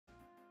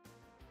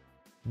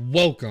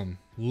Welcome,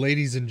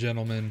 ladies and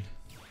gentlemen,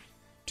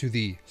 to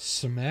the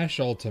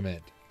Smash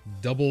Ultimate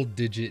Double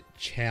Digit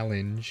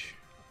Challenge.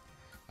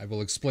 I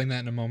will explain that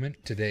in a moment.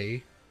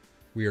 Today,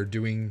 we are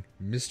doing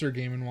Mr.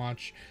 Game &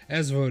 Watch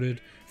as voted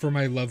for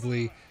my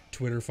lovely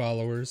Twitter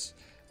followers.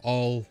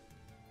 All,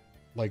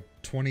 like,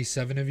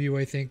 27 of you,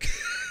 I think,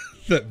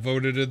 that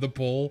voted in the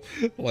poll.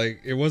 Like,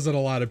 it wasn't a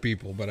lot of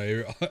people, but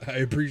I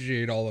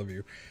appreciate all of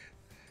you.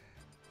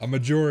 A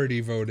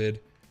majority voted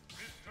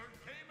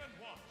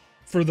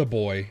for the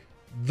boy,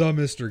 the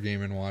Mr.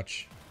 Game &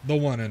 Watch, the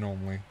one and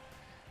only,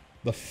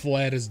 the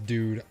flattest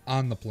dude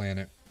on the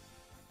planet.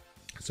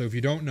 So if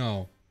you don't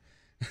know,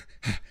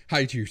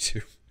 hi to you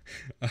too.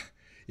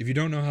 If you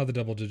don't know how the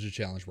double digit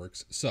challenge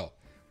works, so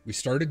we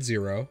start at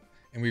 0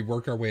 and we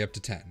work our way up to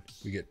 10.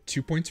 We get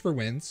 2 points for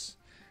wins,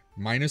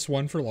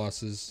 -1 for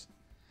losses.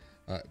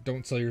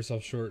 Don't sell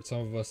yourself short. Some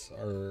of us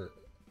are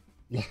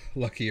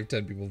lucky if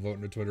 10 people vote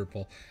in a Twitter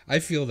poll. I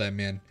feel that,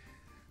 man.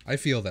 I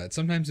feel that.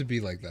 Sometimes it'd be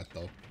like that,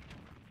 though.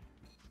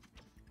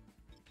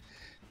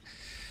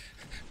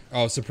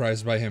 Oh,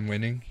 surprised by him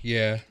winning?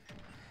 Yeah.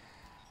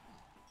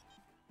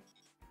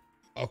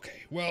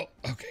 Okay, well,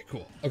 okay,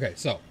 cool. Okay,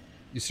 so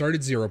you start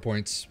at 0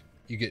 points.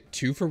 You get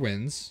 2 for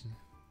wins,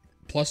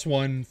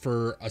 +1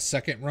 for a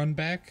second run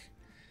back,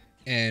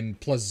 and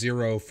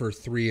 +0 for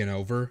 3 and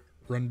over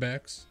run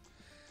backs.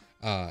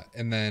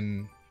 And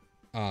then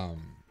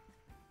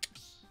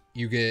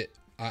you get,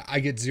 I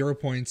get 0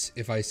 points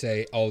if I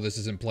say, oh, this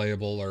isn't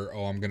playable, or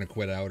oh, I'm gonna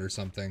quit out or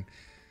something,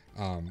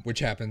 which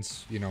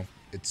happens, you know,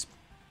 it's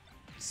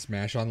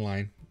Smash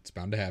Online, it's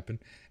bound to happen.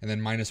 And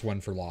then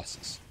 -1 for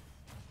losses.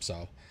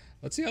 So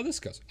let's see how this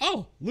goes.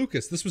 Oh,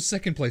 Lucas, this was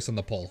second place on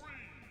the poll.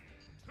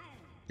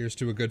 Here's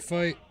to a good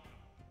fight.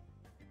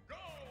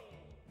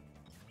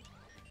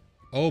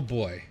 Oh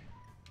boy.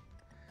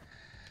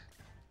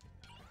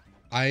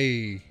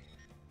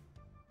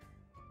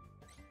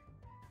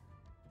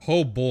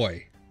 Oh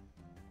boy.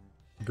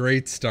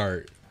 Great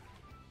start.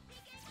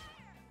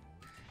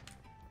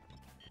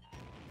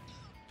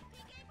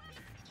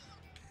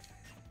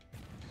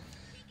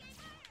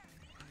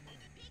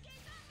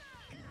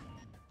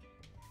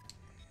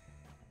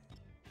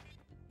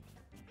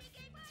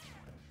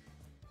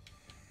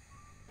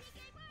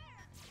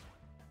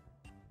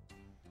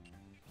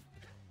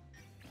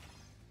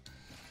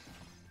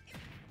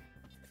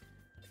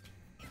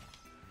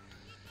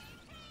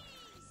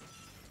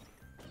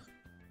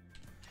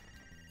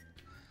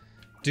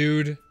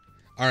 Dude,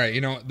 alright, you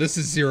know, this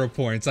is 0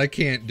 points. I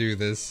can't do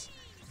this.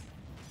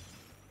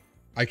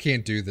 I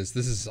can't do this.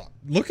 This is...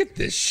 Look at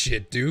this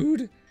shit,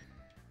 dude.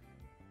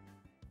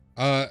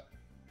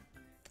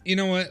 You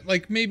know what?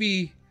 Like,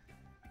 maybe...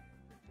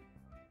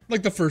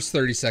 Like, the first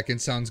 30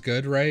 seconds sounds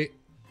good, right?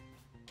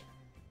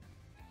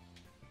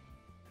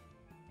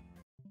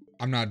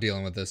 I'm not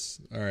dealing with this.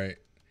 Alright.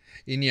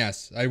 And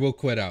yes, I will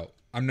quit out.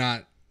 I'm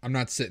not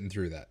sitting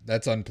through that.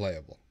 That's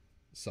unplayable.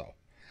 So,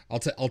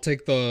 I'll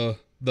take the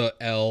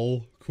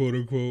L, quote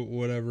unquote,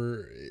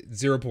 whatever.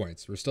 0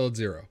 points. We're still at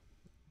 0.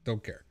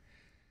 Don't care.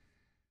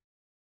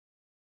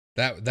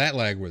 That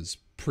lag was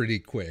pretty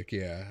quick,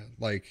 yeah.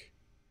 Like,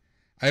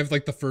 I have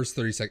like the first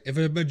 30 seconds. If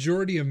a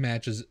majority of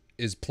matches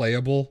is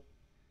playable,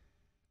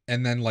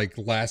 and then like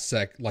last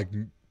sec, like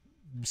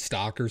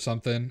stock or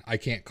something, I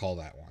can't call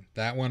that one.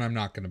 That one I'm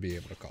not going to be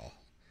able to call.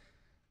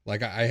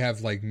 Like, I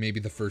have like maybe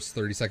the first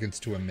 30 seconds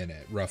to a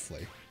minute,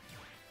 roughly.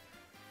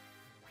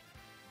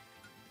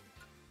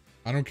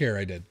 I don't care,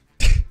 I did.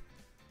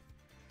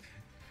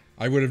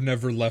 I would have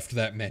never left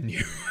that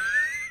menu.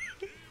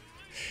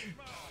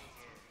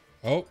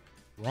 Oh,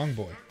 wrong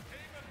boy.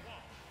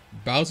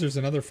 Bowser's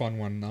another fun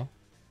one, though.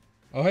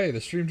 Oh, hey, the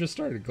stream just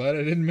started. Glad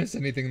I didn't miss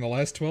anything in the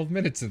last 12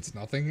 minutes since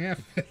nothing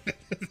happened.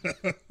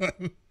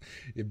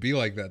 It'd be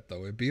like that,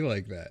 though. It'd be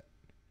like that.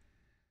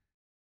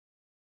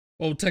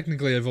 Well,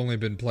 technically, I've only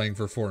been playing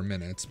for 4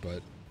 minutes,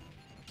 but...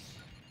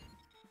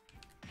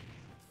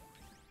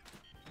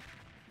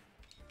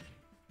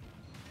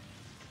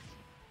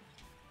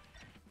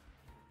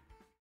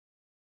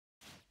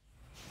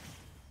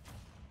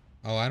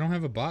 Oh, I don't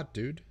have a bot,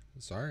 dude.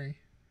 Sorry.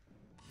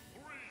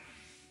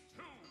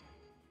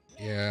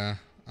 Yeah,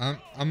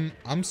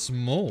 I'm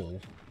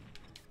small.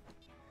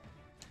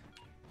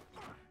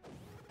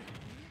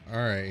 All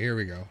right, here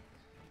we go.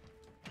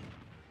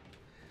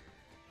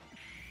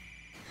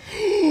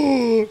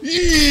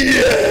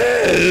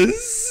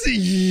 Yes,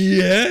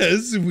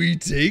 yes, we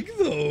take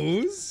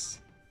those.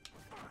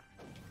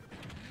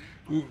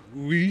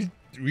 We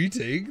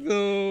take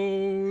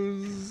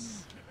those.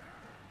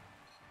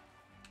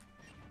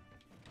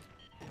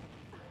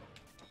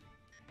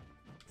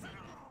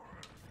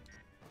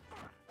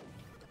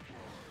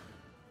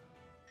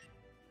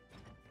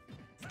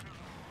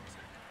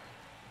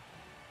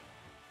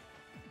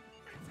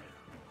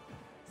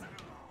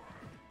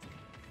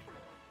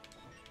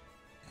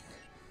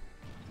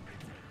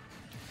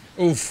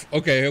 Oof,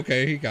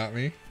 okay, he got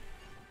me.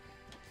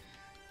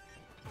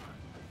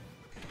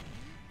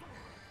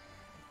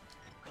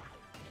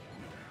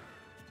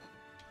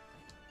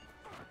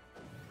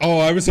 Oh,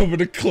 I was hoping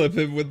to clip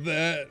him with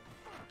that.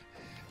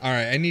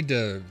 Alright, I need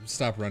to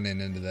stop running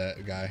into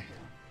that guy.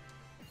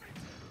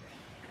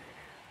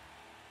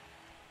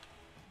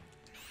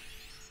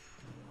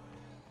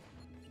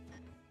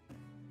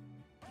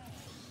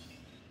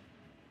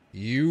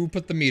 You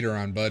put the meter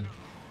on, bud.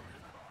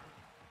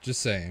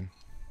 Just saying.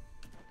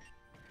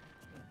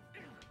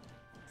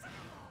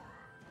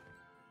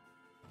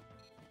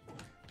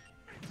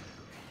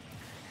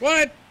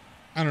 What?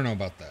 I don't know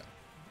about that.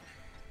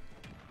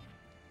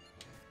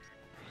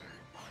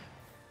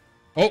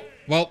 Oh,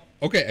 well,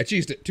 okay, I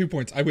cheesed it. 2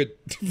 points. I went.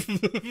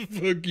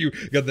 Fuck you.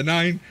 Got the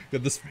 9,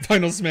 got the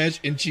final smash,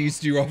 and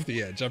cheesed you off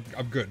the edge. I'm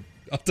good.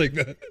 I'll take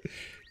that.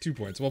 2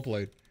 points. Well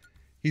played.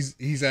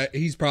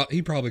 He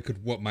probably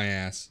could whoop my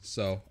ass,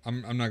 so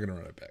I'm not gonna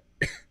run it back.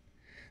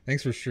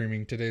 Thanks for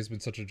streaming. Today's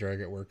been such a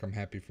drag at work. I'm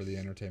happy for the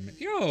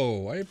entertainment.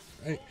 Yo,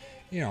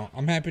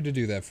 I'm happy to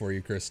do that for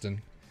you,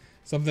 Kristen.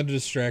 Something to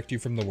distract you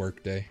from the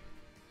workday.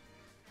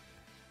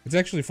 It's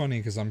actually funny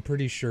because I'm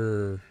pretty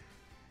sure,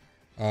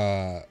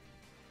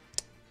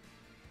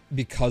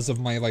 because of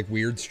my like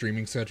weird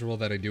streaming schedule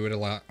that I do it a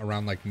lot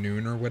around like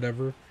noon or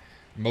whatever,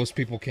 most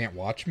people can't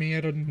watch me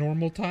at a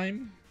normal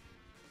time.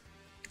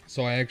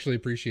 So I actually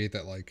appreciate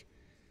that, like,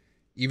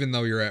 even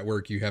though you're at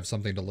work, you have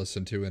something to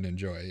listen to and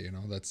enjoy, you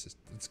know, that's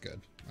good.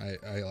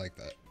 I like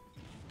that.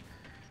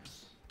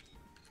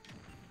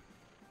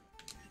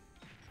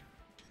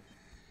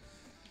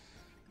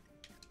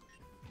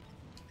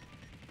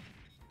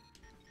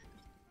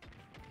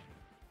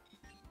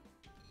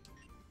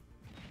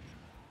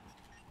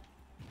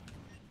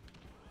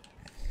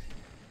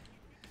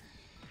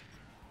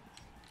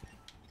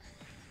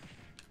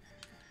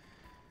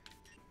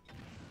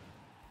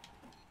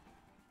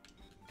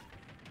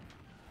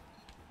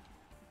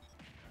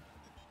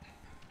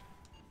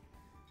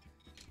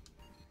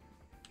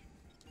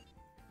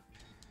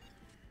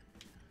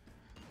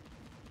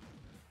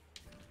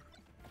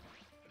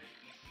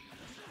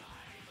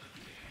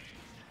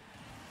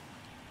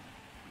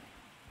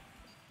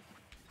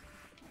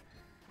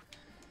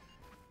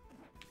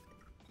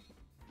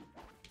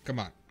 Come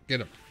on,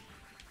 get him.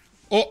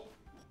 Oh!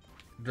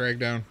 Drag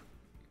down.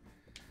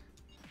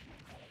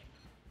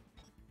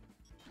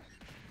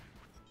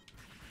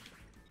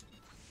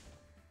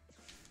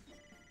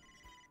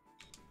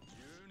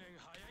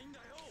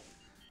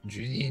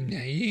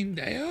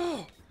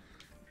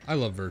 I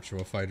love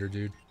Virtua Fighter,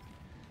 dude.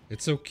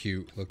 It's so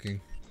cute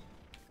looking.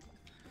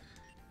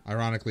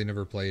 Ironically,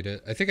 never played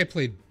it. I think I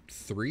played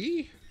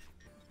 3?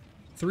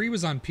 3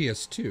 was on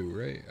PS2,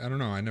 right? I don't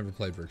know. I never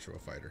played Virtua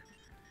Fighter.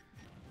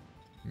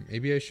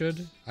 Maybe I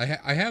should.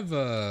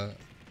 I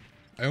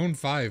own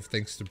 5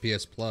 thanks to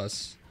PS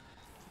Plus.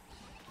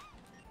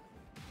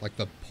 Like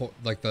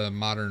the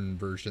modern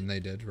version they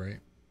did, right?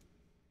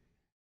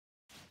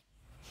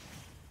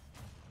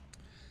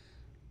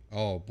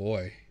 Oh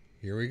boy.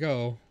 Here we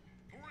go.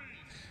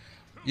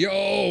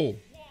 Yo!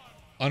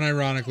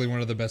 Unironically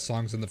one of the best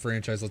songs in the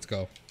franchise. Let's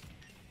go.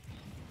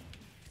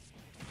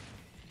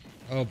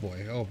 Oh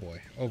boy. Oh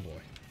boy. Oh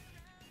boy.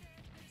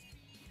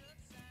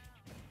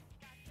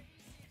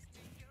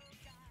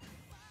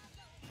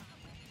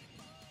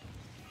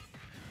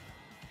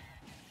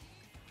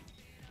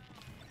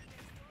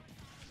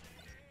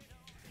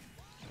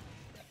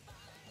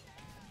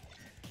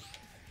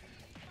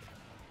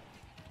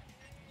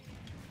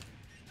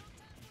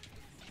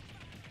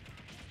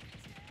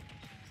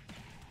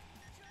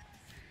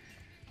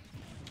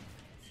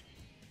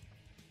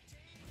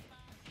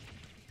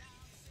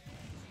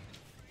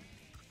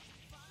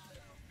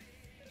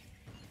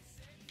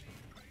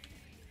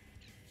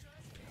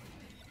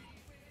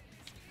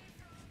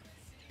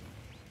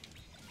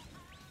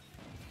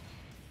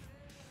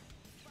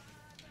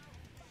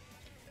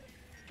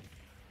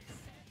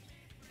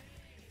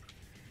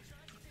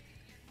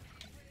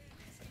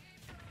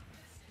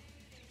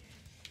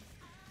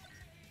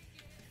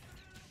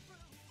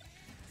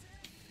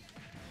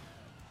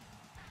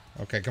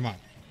 Okay, come on.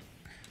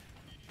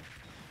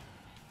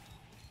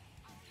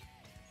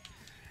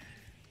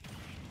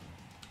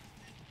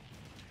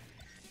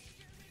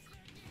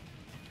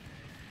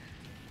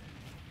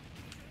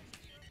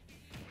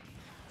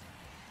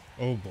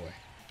 Oh boy.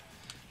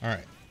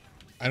 Alright.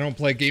 I don't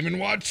play Game &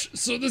 Watch,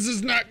 so this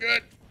is not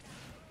good.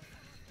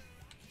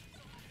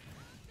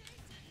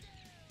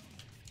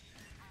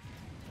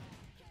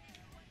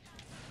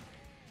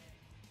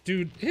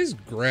 Dude, his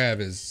grab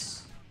is...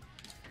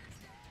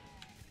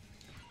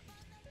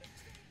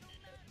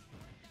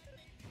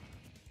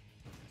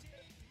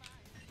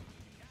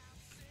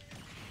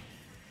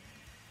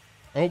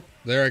 Oh,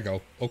 there I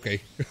go.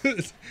 Okay.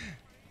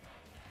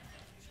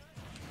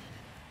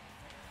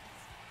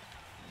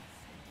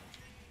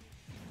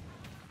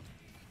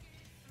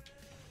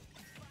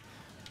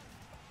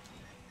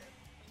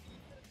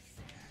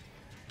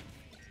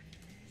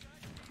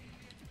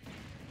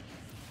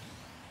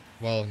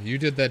 Well, you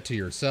did that to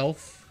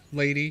yourself,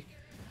 lady.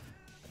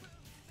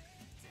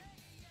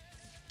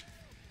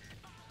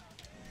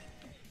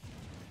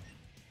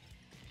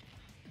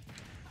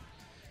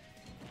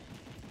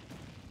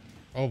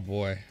 Oh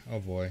boy. Oh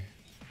boy.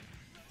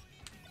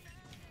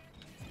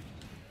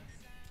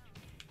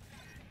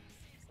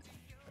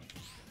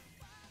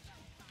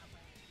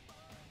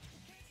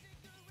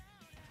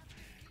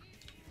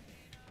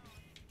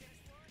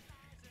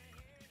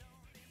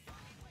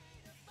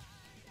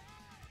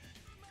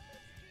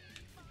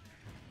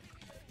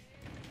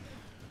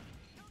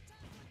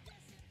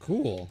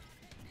 Cool.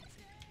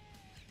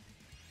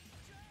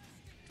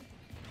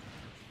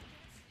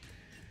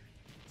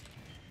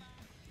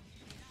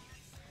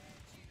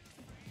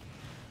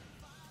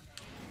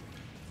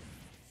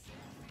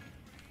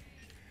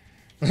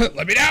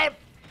 Let me down!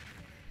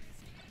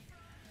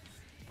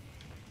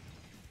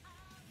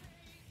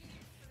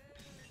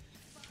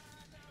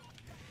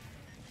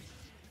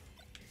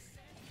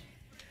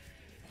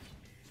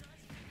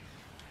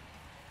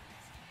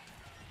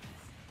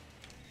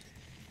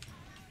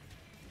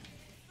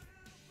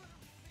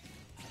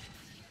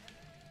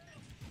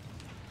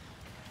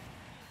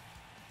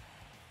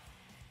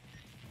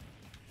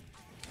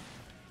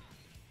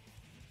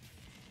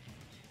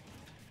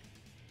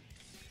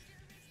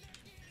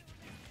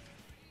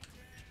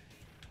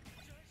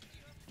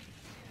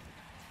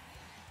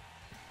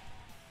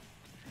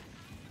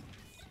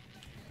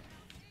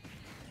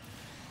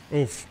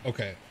 Oof,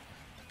 okay.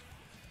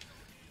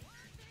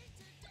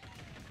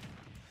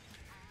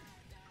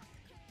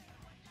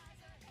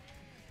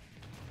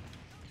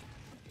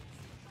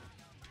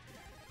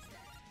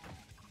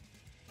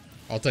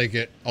 I'll take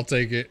it. I'll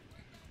take it.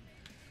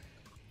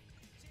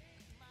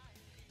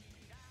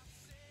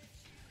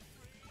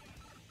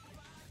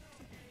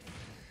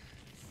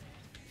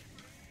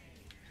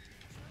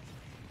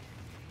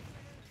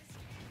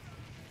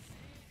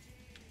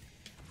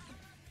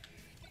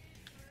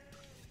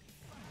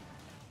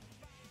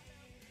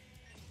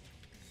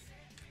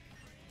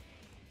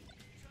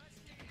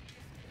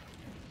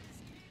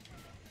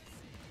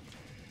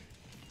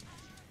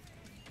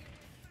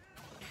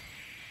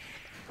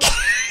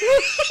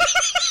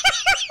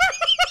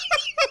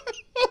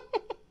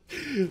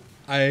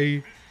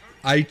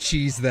 I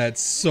cheesed that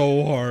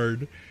so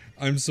hard.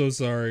 I'm so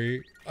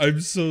sorry.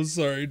 I'm so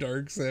sorry,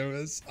 Dark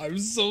Samus. I'm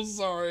so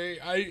sorry.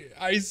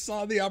 I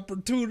saw the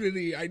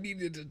opportunity. I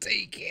needed to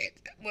take it.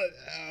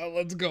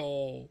 Let's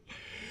go.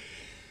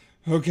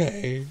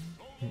 Okay.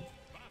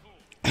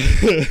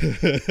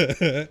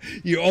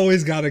 You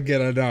always gotta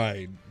get a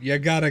 9. You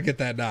gotta get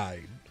that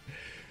 9.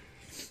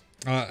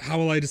 How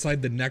will I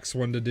decide the next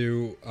one to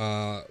do?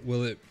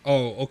 Will it?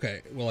 Oh,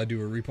 okay. Will I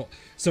do a repull?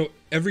 So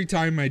every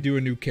time I do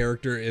a new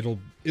character, it'll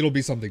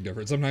be something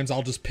different. Sometimes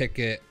I'll just pick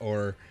it,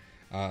 or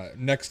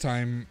next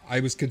time I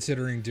was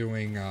considering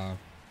doing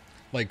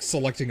like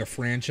selecting a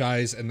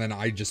franchise and then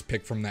I just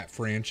pick from that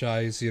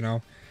franchise, you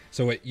know.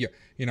 So you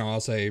know,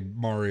 I'll say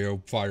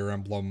Mario, Fire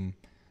Emblem,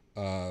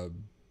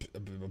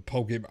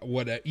 Pokemon,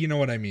 what, you know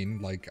what I mean?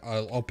 Like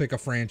I'll pick a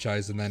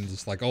franchise and then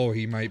just like, oh,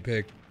 he might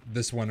pick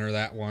this one or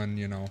that one,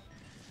 you know.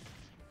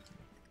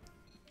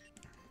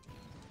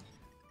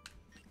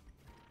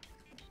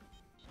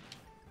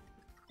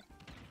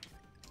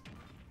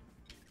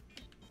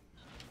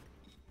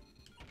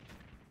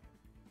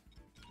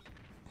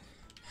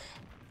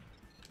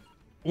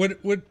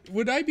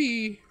 Would I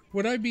be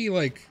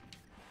like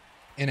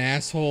an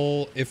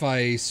asshole if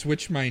I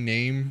switch my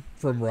name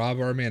from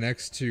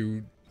Rob-RmanX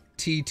to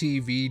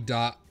TTV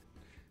dot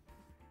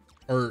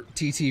or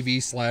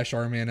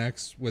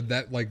TTV/RmanX? Would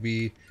that like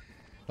be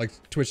like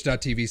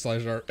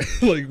twitch.tv/R?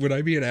 Like, would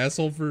I be an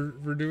asshole for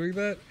doing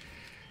that?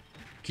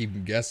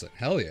 Keep guessing.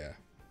 Hell yeah.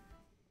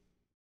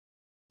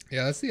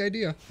 Yeah, that's the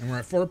idea. And we're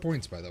at 4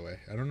 points, by the way.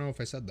 I don't know if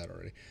I said that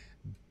already.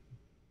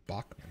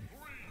 Bachman.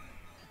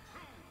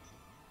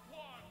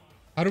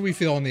 How do we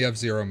feel on the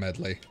F-Zero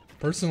medley?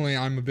 Personally,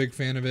 I'm a big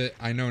fan of it.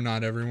 I know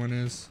not everyone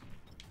is.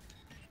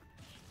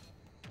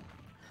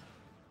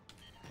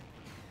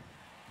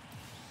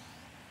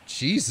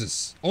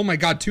 Jesus. Oh my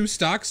god, 2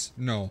 stocks?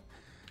 No.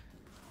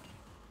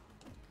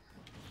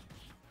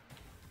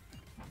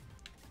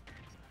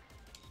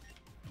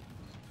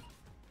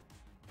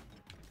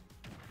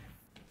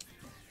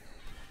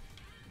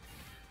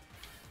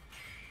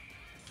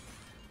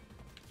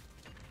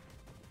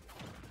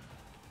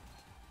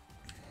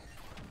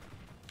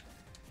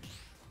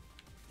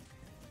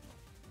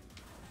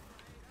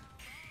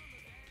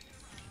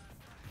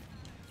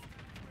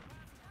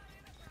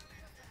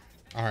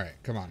 Alright,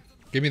 come on.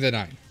 Give me the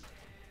 9.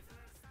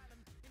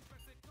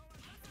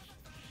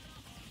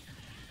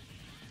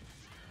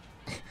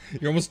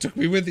 You almost took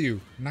me with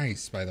you.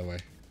 Nice, by the way.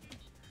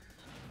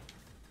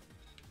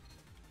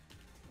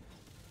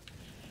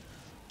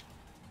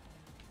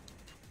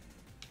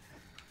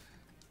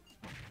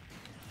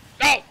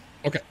 No!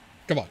 Okay,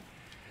 come on.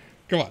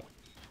 Come on.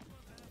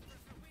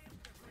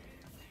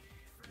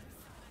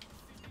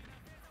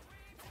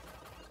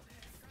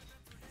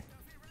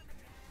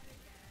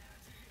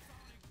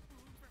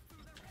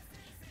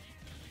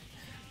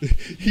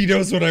 He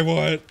knows what I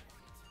want.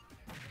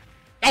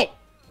 Oh!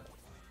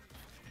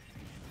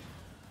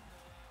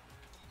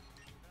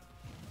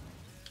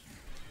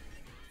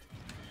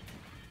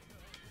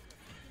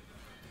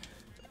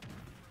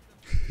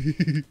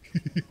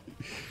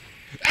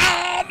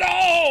 Oh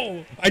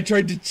no! I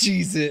tried to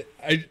cheese it.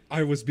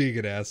 I was being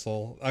an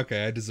asshole.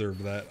 Okay, I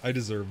deserve that. I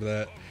deserve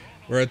that.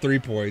 We're at 3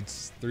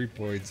 points. 3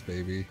 points,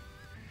 baby.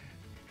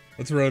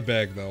 Let's run it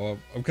back, though.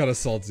 I'm kind of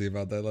salty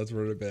about that. Let's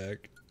run it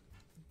back.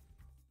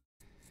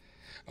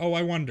 Oh,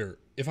 I wonder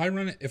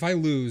if I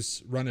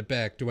lose, run it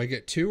back, do I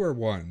get 2 or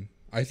 1?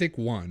 I think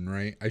 1,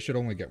 right? I should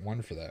only get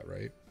 1 for that,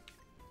 right?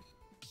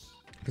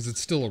 Because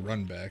it's still a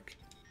run back.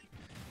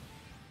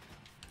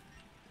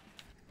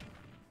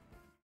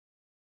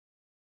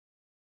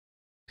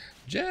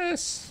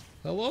 Jess!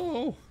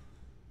 Hello!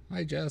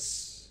 Hi,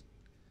 Jess.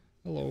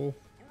 Hello.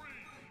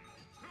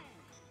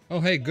 Oh,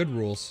 hey, good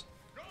rules.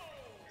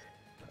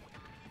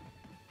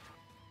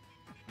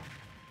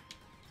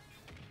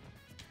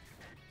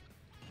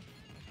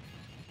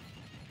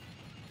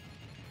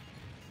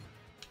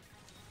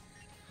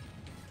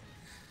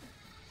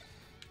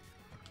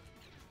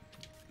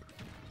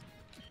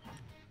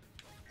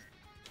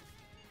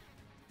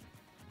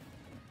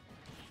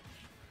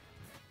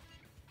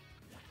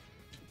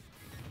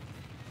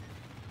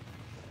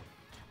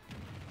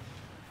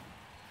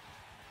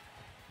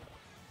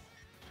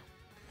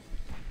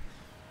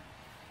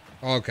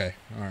 Okay,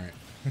 alright.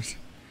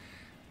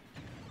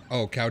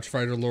 Oh, Couch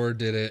Fighter Lord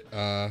did it,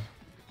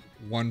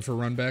 1 for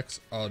runbacks?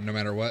 Oh, no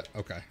matter what?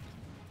 Okay.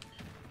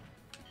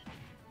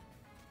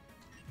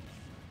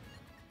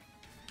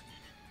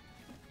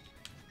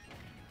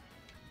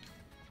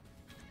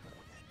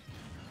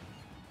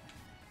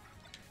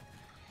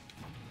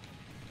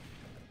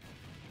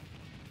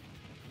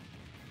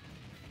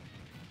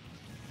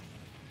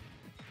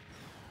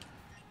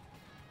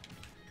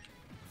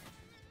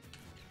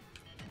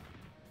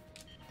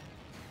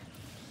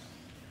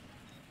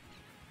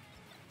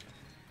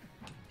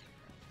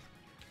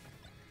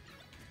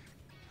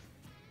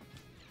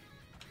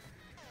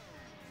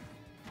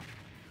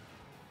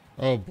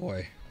 Oh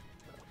boy.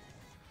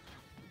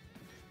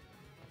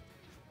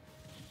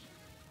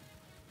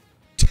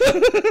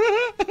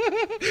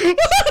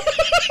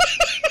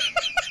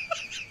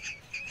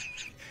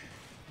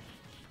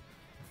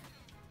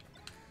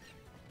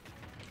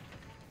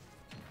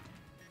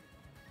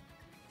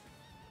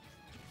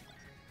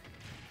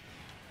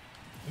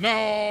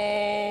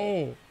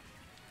 No!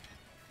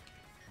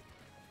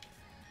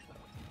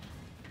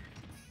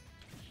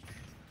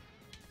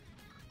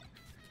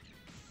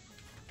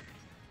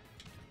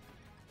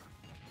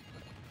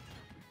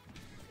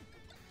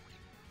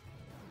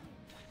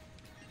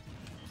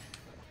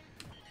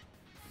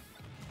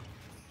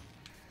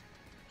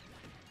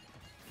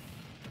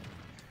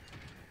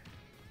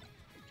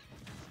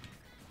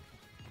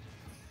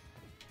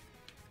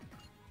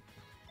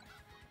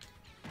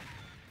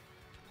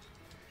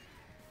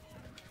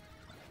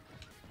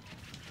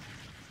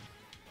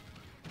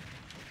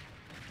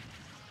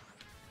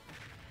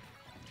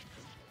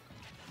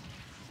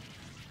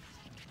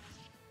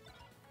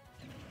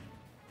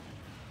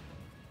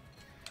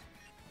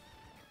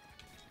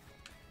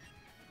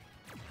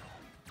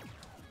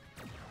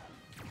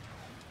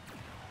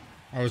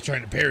 I was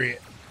trying to parry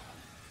it.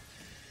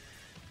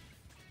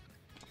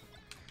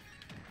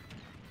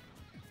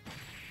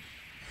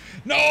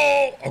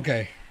 No!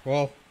 Okay.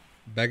 Well,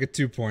 back at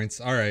 2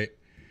 points. Alright.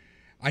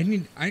 I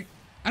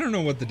don't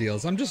know what the deal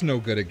is. I'm just no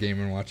good at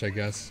Game & Watch, I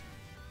guess.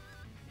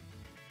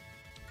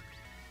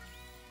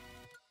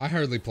 I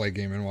hardly play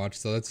Game & Watch,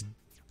 so that's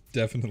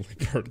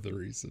definitely part of the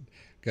reason.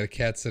 Got a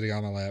cat sitting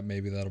on my lap.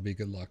 Maybe that'll be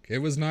good luck. It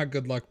was not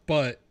good luck,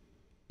 but,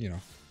 you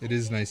know, it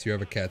is nice you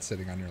have a cat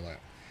sitting on your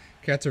lap.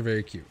 Cats are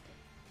very cute.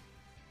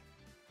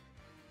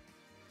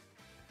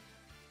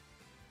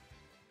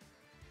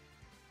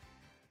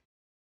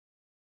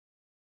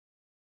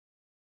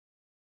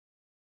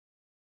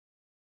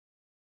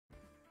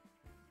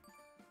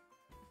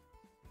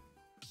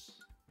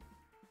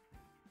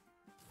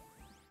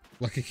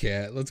 Lucky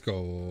cat. Let's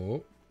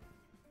go.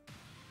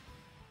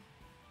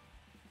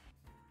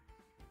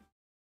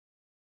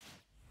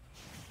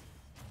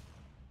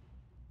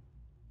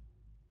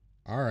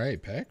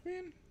 Alright,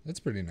 Pac-Man?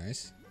 That's pretty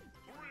nice.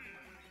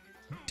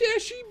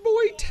 Dashy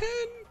Boy 10!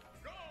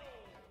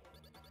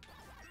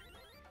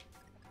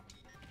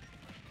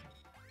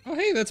 Oh,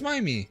 hey, that's my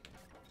me.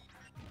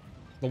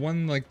 The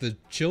one, like, the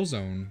chill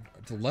zone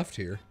to the left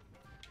here.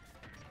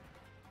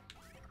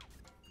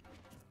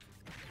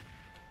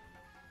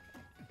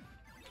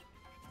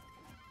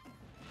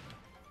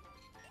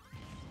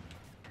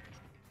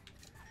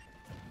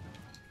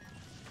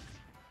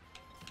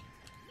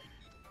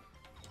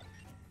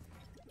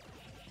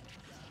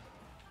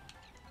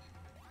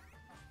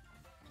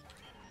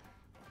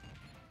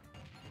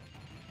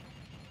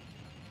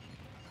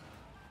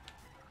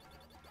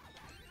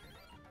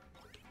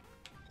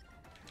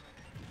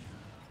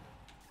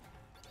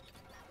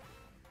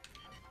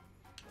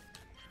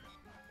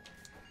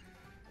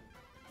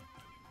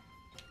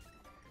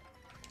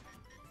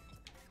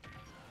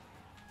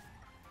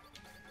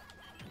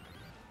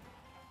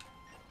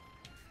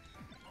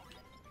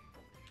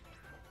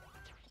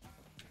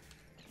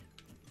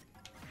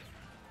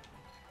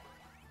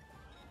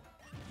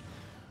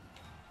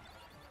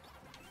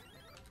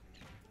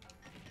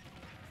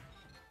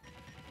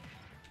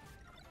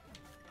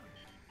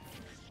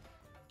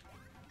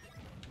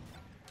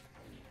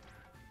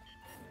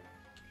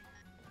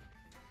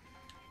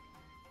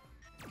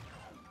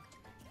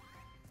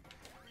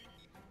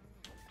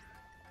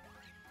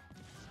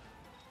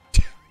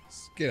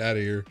 Get out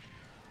of here.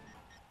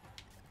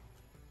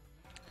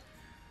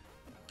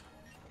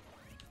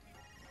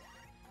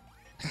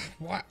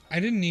 What? I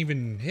didn't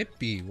even hit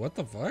B. What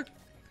the fuck?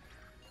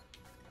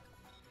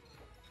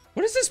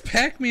 What is this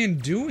Pac-Man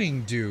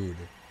doing, dude?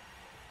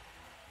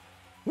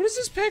 What is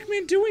this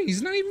Pac-Man doing?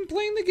 He's not even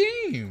playing the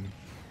game.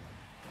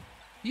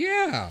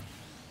 Yeah.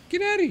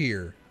 Get out of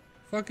here.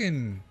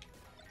 Fucking...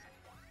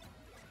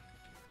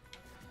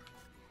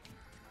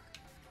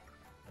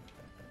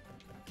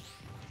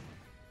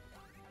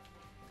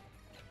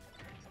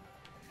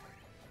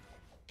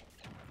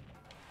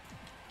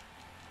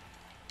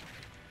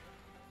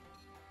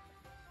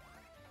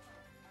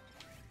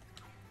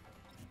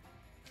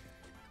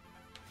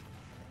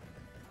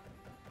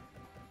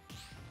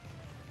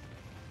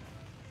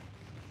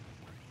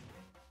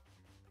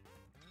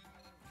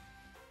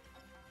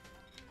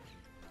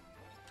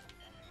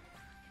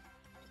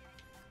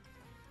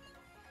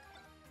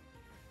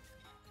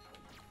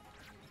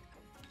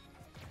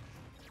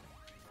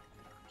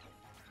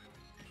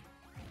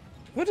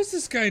 What is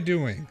this guy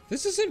doing?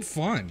 This isn't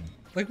fun.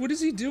 Like, what is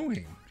he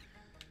doing?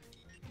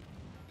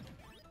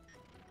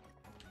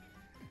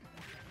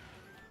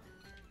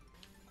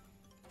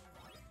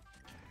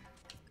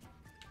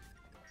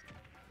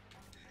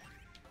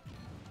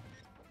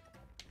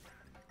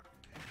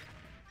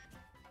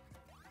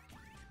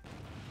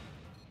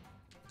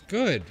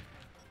 Good.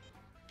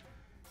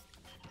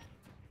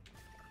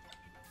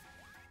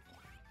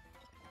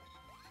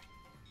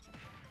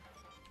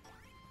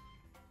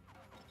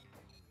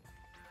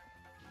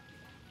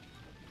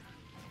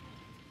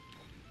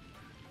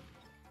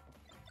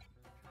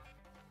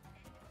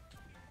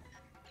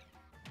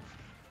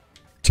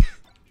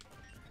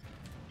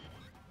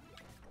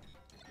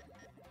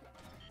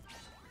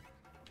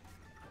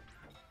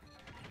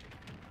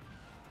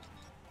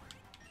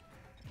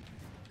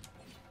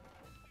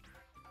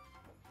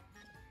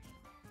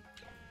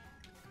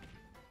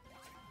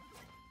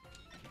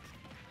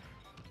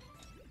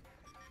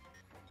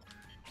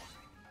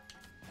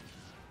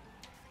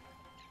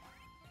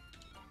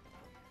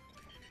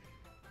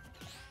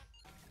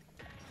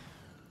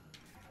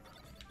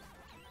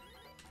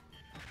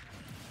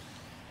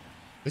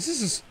 This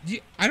is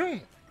I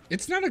don't...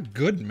 It's not a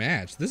good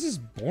match. This is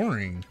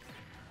boring.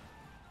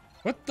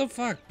 What the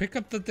fuck? Pick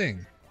up the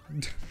thing.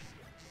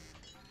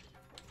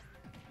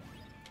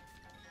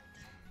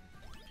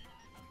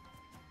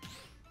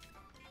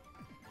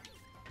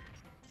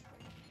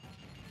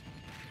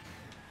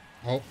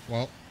 Oh,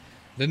 well.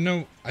 I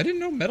didn't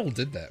know metal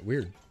did that.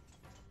 Weird.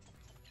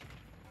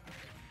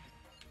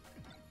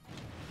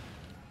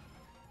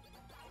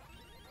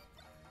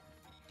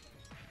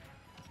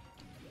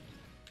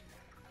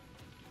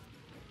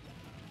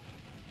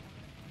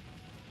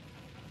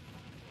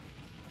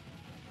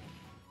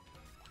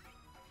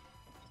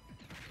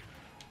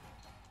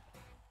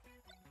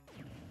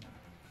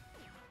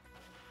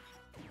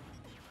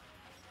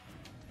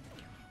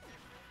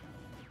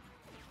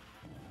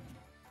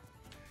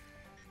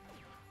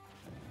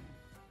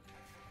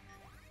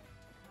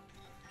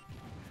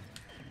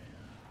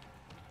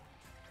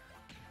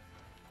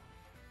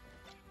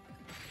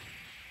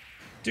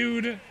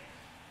 Dude,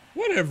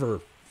 whatever.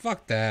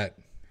 Fuck that.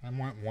 I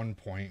want 1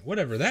 point.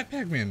 Whatever. That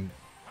Pac-Man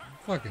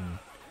fucking...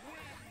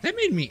 That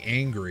made me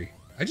angry.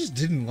 I just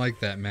didn't like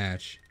that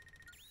match.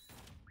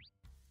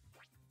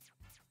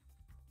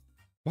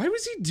 Why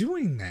was he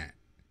doing that?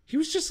 He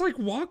was just like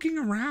walking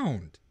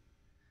around.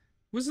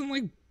 Wasn't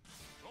like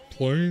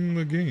playing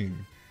the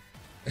game.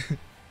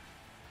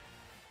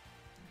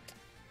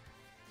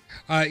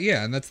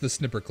 Yeah, and that's the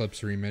Snipper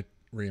Clips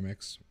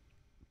remix.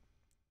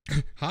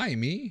 Hi,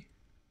 me.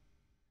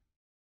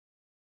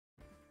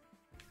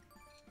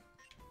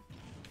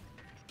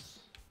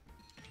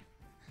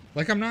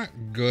 Like, I'm not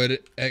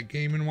good at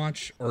Game &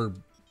 Watch, or,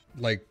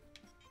 like,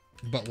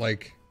 but,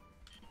 like,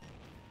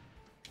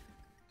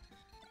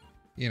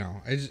 you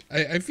know,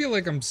 I feel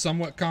like I'm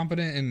somewhat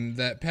competent, and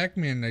that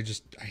Pac-Man,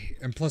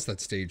 and plus that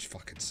stage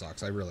fucking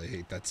sucks. I really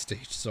hate that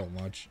stage so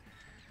much.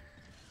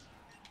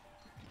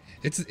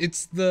 It's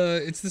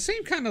the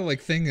same kind of,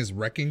 like, thing as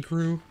Wrecking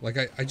Crew. Like,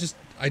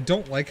 I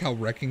don't like how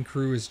Wrecking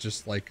Crew is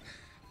just, like,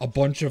 a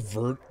bunch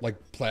of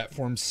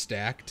platforms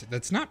stacked.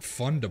 That's not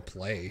fun to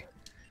play.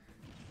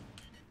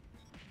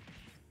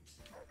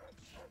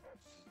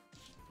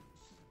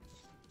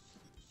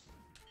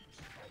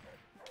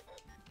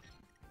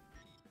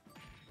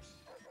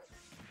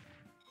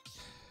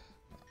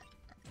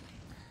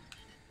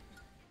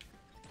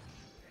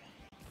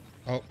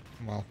 Oh,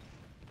 well.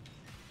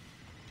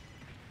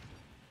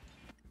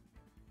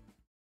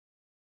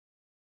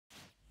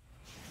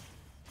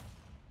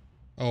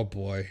 Oh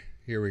boy,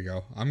 here we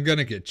go. I'm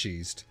gonna get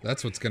cheesed.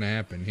 That's what's gonna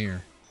happen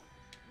here.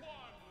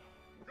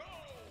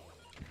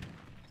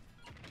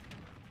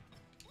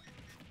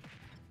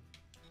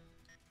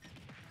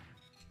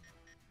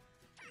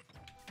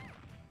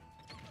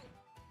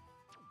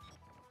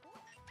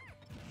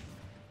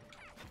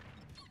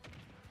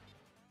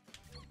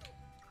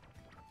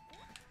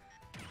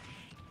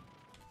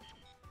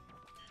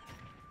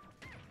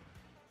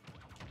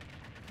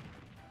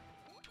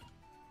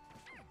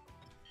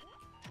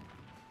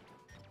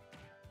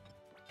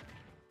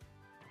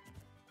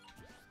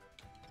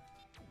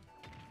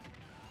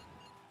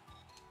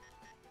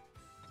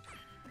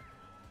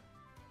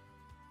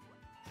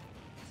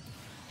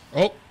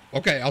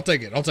 Okay, I'll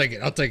take it. I'll take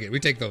it. I'll take it. We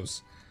take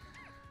those.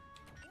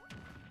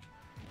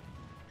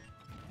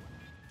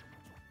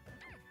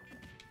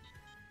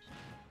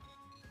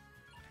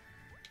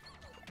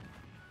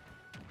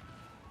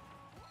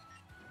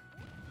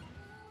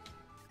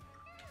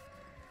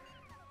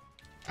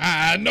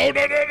 Ah, no,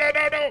 no, no, no,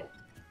 no, no.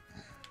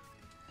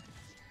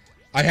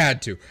 I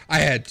had to. I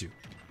had to.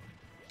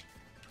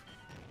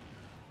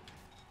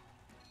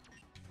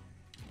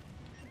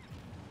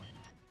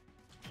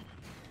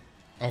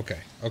 Okay,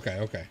 okay,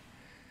 okay.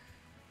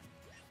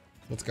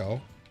 Let's go.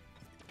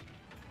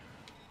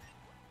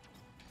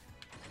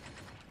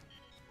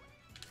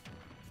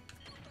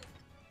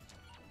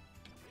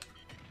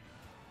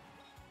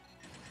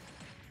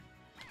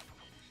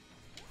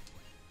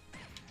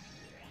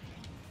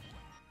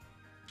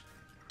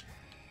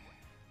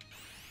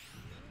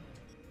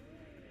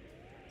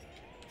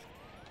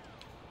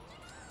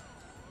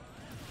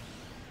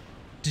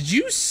 Did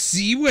you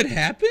see what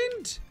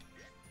happened?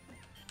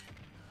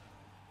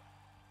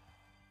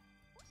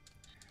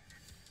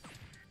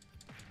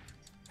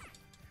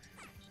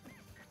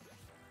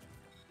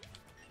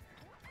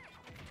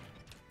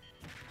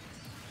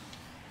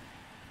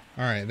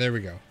 All right, there we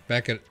go.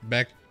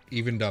 Back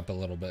evened up a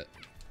little bit.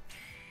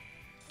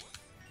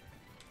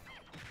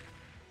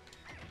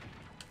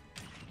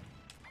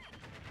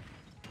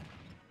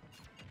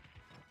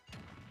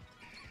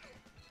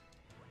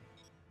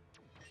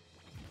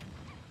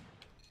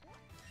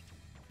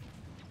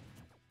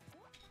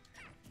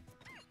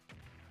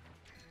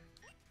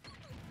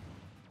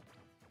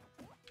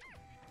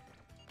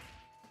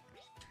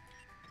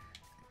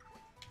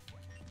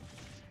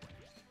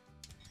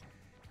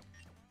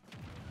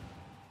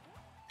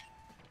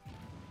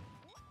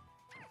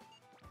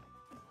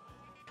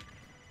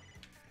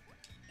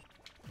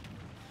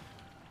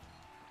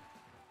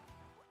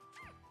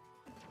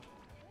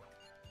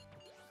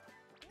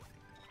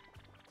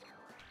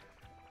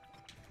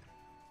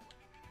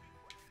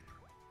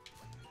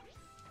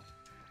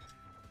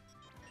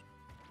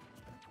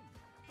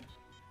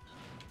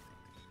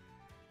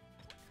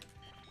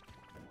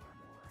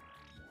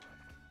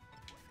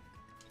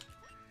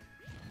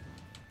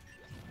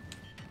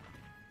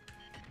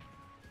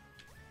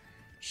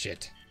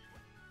 Shit.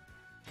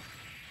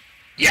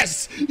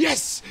 Yes!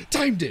 Yes!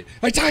 Timed it!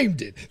 I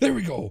timed it! There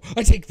we go!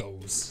 I take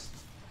those.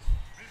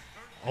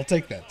 I'll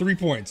take that. 3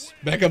 points.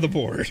 Back on the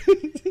board.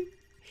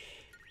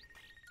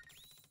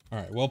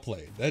 Alright, well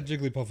played. That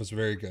Jigglypuff was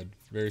very good.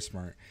 Very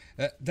smart.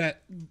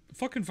 That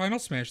fucking Final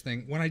Smash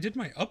thing, when I did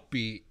my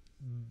upbeat,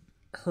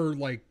 her,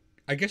 like,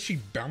 I guess she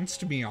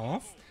bounced me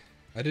off.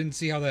 I didn't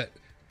see how that...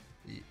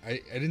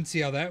 I didn't see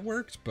how that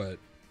worked, but,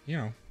 you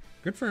know,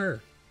 good for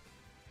her.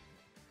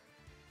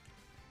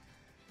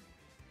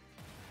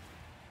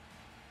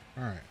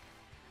 Alright,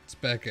 let's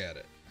back at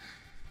it.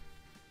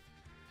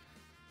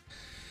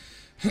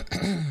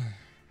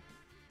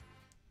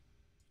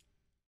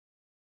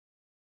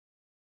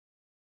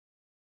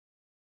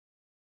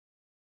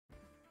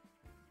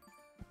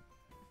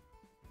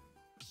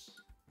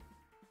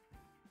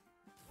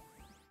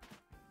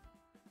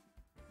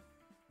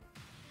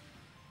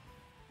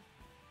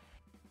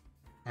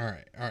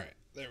 Alright,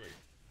 there we go.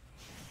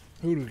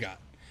 Who do we got?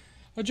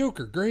 A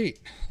Joker, great.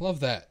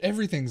 Love that.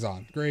 Everything's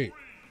on, great.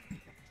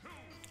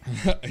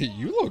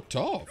 You look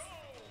tough.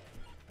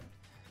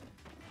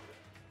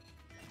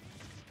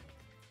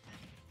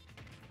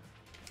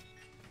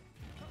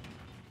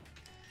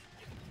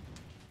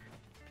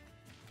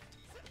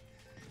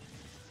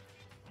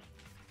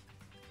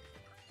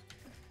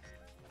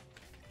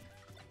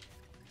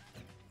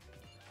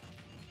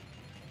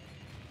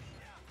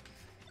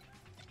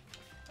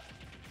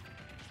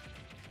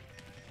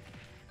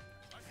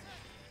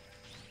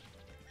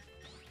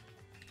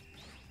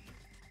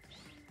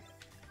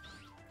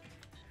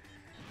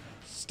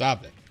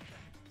 Stop it.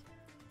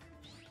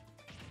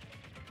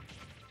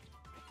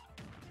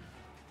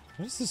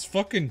 What is this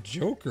fucking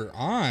Joker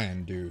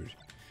on, dude?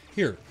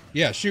 Here.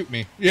 Yeah, shoot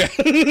me. Yeah.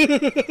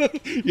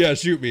 Yeah,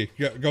 shoot me.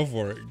 Go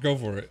for it. Go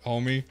for it,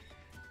 homie.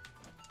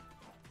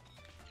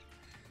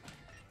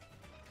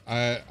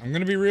 I'm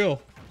gonna be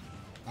real.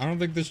 I don't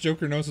think this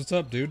Joker knows what's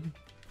up, dude.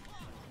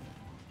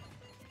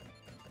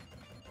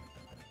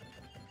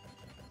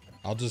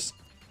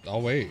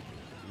 I'll wait.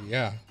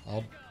 Yeah,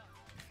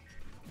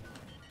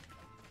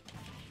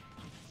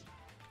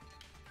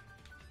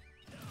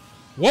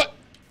 What?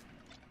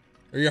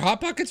 Are your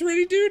Hot Pockets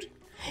ready, dude?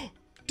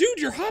 Dude,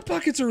 your Hot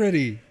Pockets are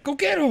ready. Go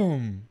get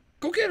them.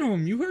 Go get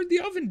them. You heard the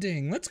oven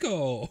ding. Let's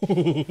go.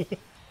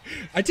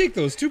 I take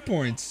those. 2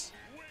 points.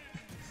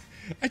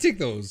 I take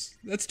those.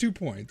 That's 2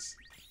 points.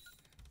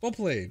 Well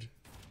played.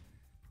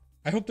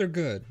 I hope they're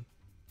good.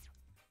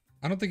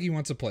 I don't think he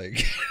wants to play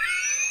again.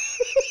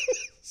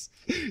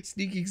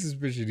 Sneaking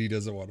suspicion he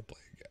doesn't want to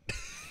play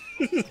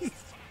again.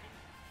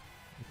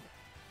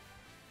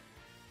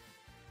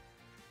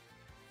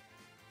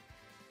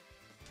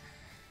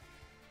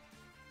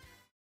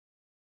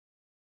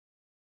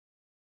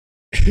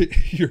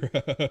 You're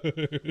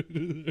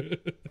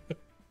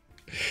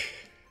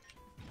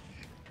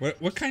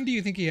What kind do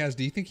you think he has?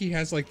 Do you think he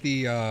has like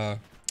the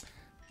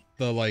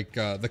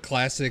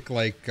classic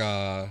like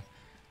the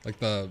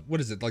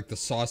what is it, like the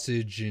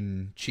sausage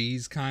and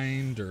cheese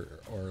kind,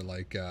 or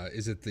like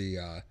is it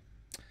the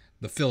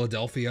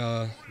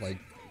Philadelphia, like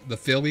the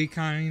Philly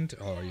kind?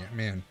 Oh yeah,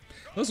 man,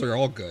 those are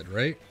all good,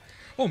 right?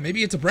 Oh,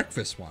 maybe it's a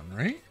breakfast one,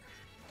 right?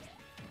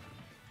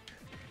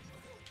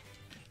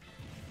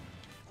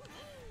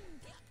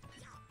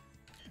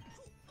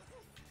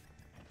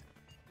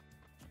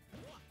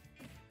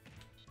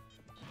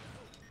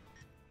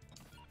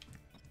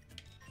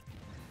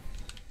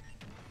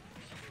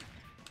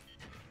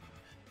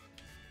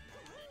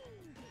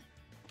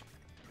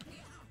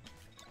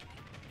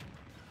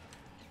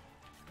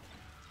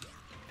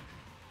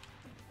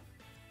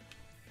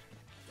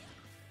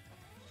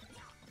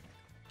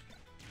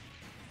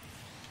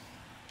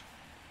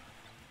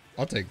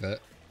 I'll take that.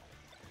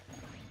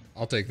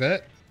 I'll take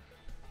that.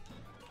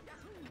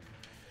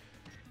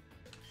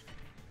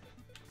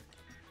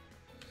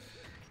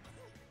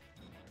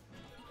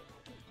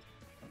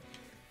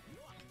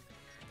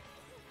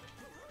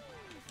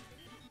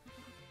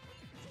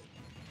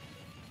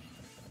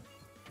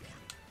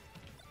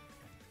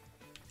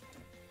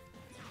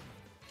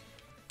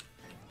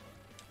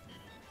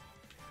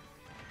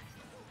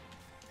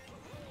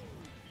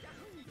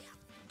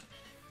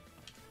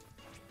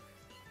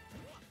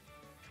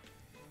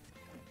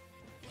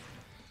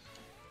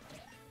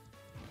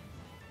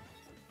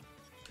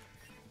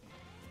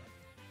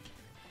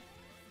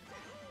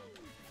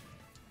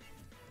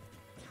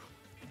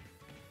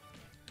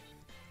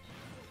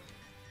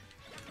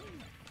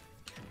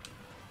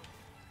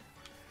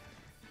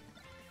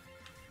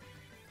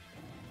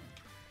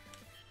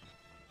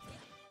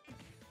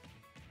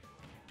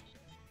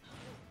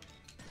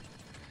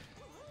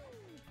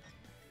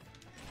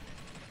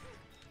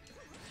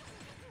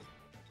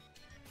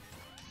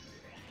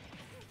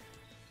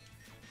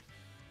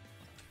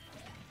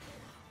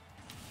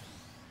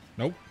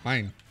 Nope,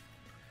 mine.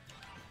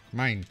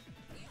 Mine.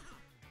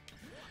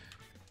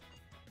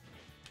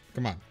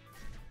 Come on.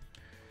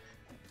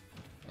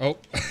 Oh,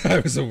 I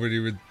was hoping he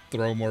would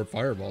throw more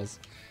fireballs.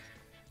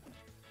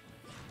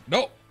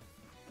 Nope.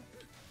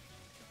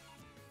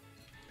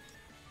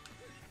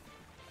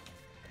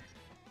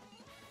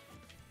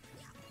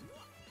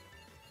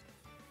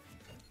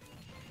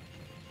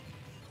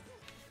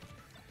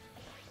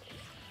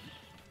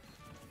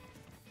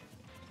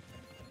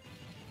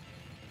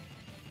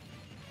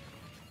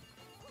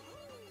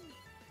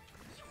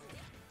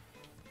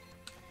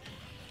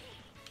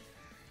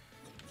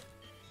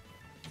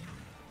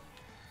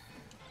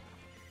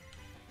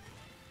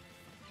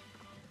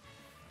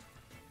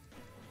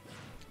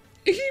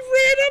 He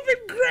ran up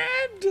and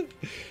grabbed.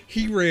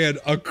 He ran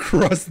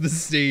across the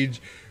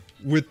stage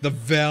with the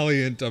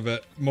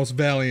most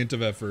valiant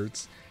of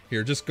efforts.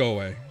 Here, just go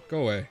away.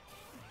 Go away.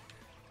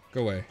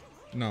 Go away.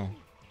 No.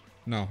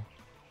 No.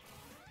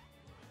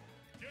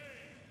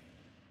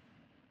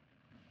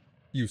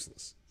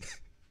 Useless.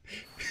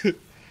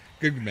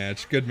 Good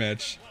match. Good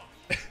match.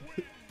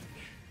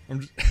 I'm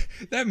just,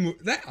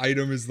 that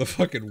item is the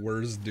fucking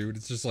worst, dude.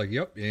 It's just like,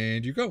 yep,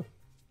 and you go.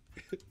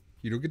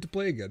 You don't get to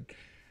play again.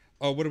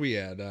 Oh, what are we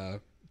at?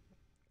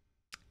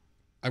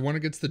 I won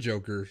against the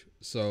Joker,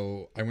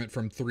 so I went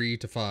from 3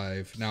 to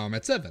 5. Now I'm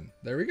at 7.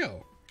 There we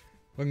go.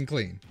 Looking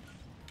clean.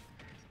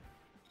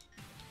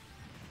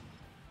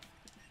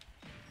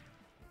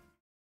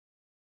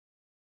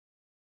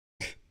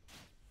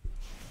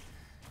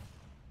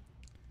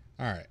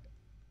 Alright.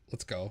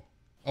 Let's go.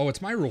 Oh,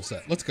 it's my rule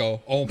set. Let's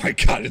go. Oh my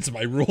god, it's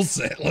my rule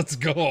set. Let's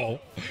go.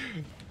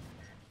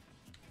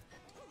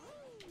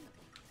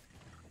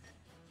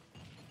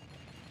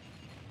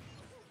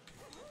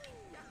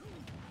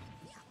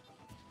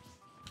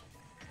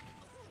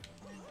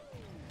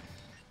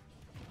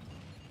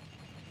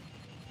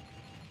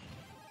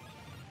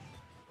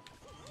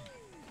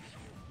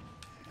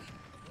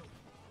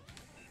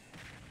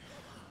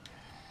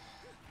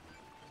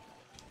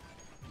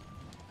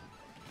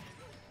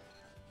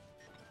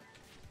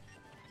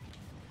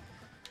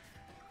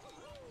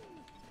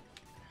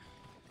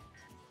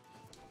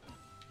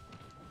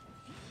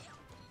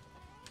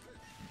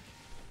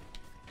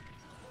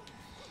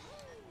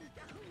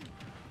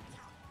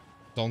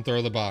 Don't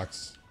throw the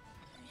box.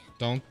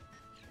 Don't.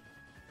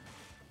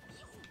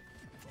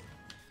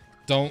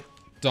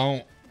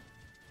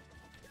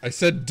 I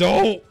said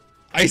don't.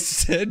 I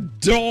said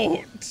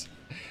don't.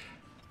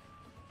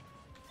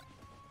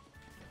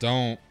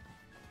 Don't.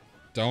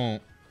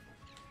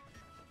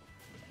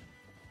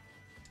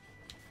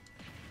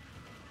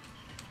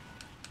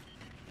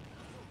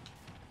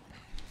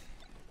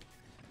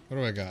 What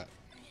do I got?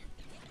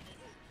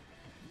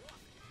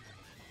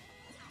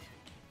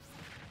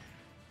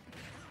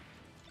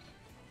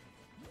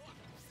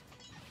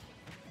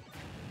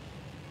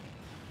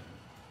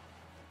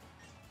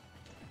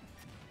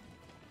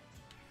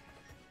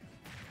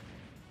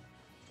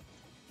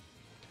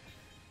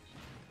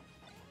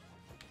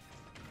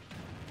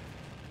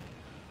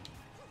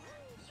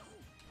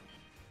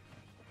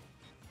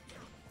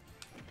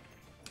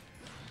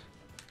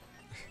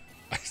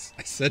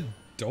 said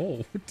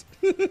don't.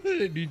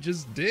 And you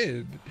just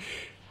did.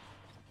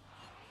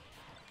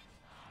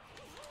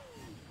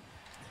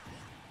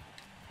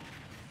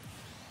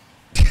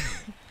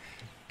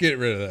 Get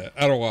rid of that.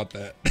 I don't want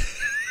that.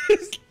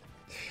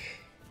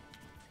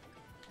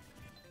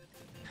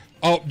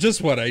 Oh,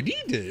 just what I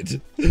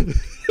needed.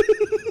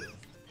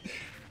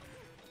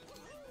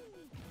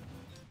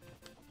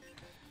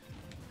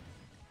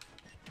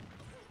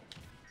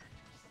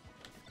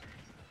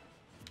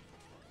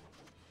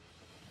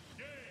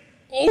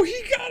 Oh,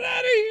 he got out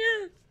of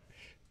here.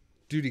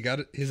 Dude, he got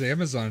it. His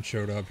Amazon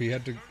showed up. He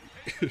had to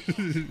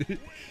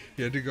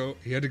he had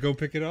to go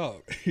pick it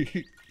up.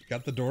 He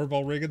got the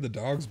doorbell ringing, the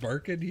dog's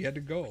barking, he had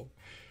to go.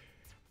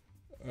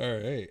 All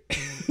right.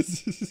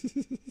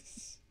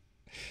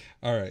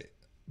 All right.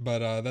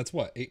 But that's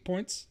what? 8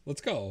 points?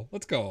 Let's go.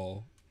 Let's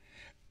go.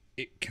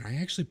 Can I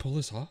actually pull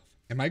this off?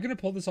 Am I going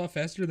to pull this off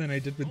faster than I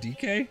did with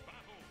DK?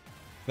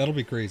 That'll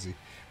be crazy.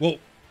 Well,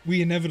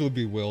 we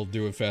inevitably will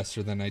do it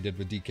faster than I did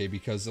with DK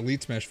because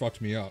Elite Smash fucked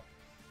me up.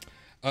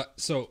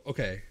 So,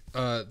 okay.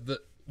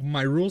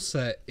 My rule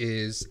set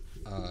is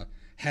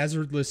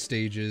hazardless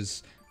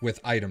stages with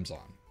items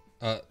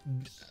on.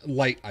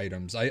 Light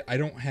items. I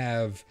don't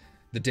have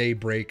the day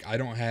break. I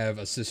don't have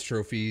assist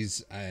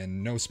trophies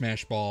and no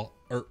Smash Ball.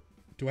 Or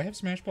do I have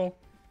Smash Ball?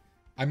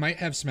 I might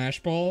have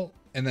Smash Ball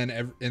and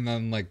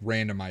then like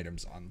random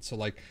items on. So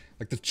like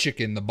the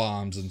chicken, the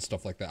bombs and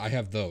stuff like that. I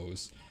have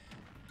those.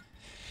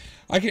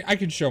 I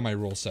can show my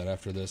rule set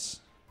after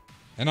this.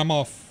 And I'm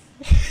off.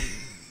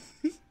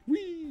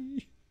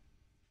 Whee!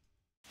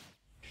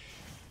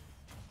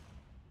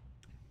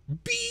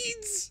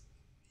 Beads!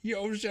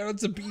 Yo, shout out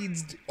to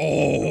Beads.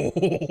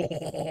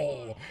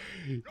 Oh!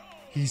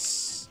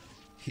 This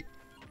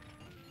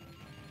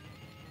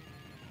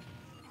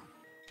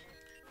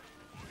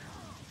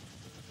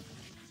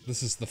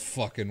is the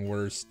fucking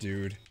worst,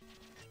 dude.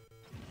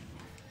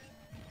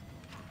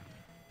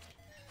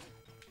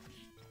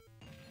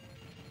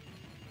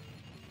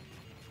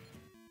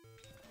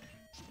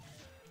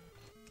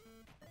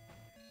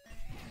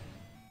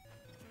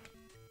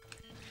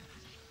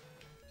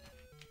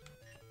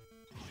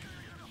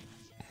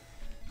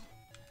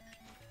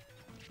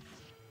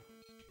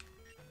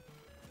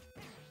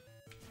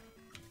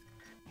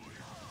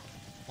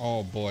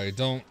 Oh boy,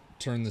 don't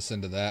turn this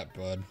into that,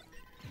 bud.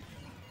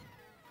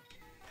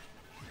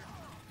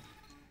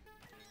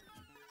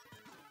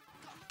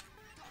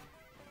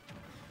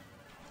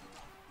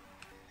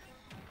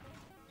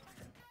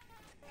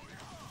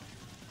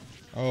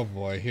 Oh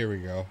boy, here we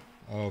go.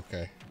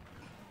 Okay.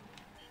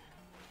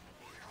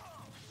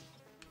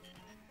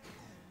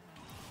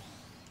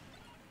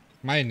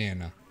 My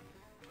Nana.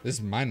 This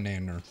is my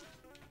Nana.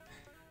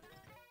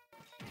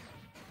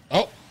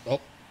 Oh! Oh!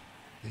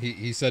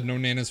 He said no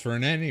nanas for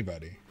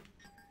anybody.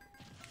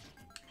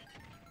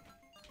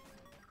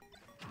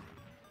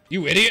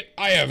 You idiot!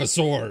 I have a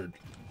sword!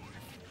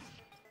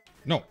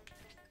 No.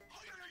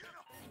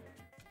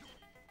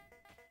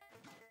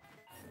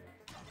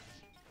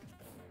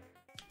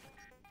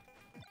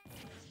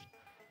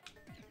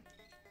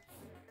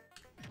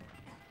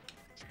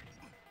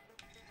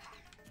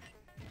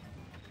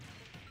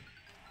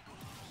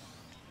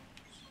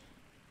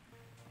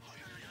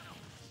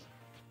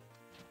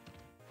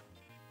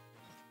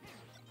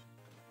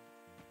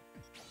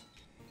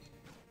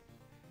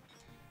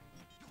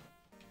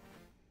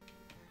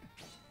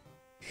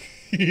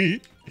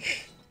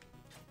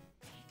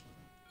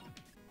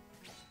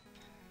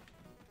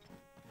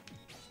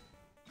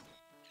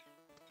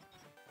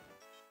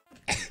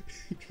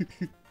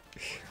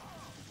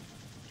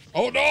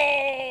 Oh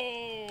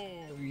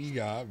no! He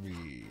got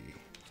me.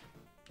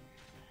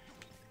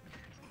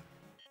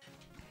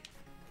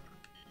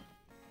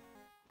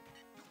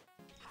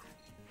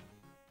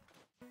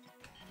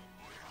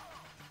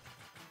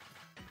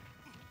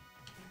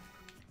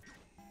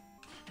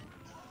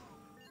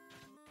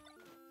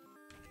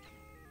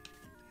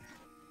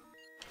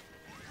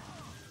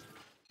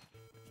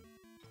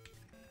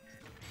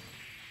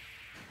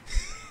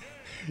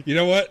 You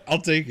know what?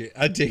 I'll take it.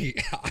 I take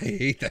it. I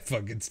hate that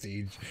fucking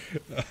stage.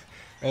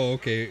 Oh,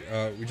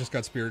 okay. We just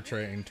got Spirit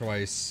Train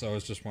twice, so I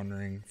was just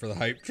wondering for the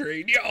hype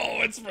train.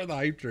 Yo, it's for the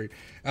hype train.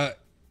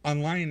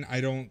 Online, I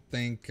don't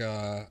think.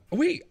 Oh,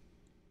 wait,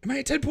 am I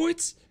at 10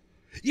 points?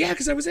 Yeah,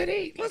 because I was at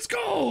 8. Let's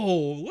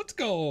go. Let's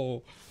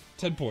go.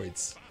 10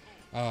 points.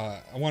 I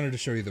wanted to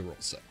show you the rule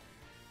set.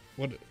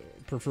 What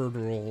preferred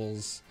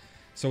rules?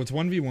 So it's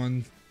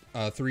 1v1,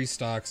 3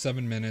 stocks,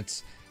 7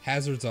 minutes,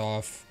 hazards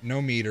off,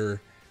 no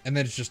meter. And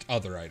then it's just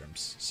other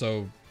items.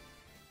 So,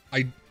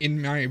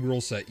 in my rule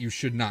set, you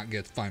should not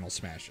get final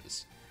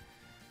smashes.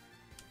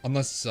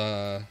 Unless,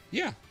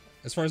 yeah.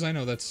 As far as I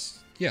know, that's,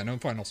 yeah, no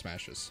final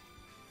smashes.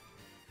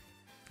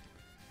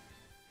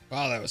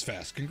 Wow, that was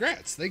fast.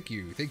 Congrats. Thank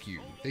you. Thank you.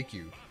 Thank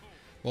you.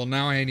 Well,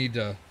 now I need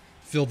to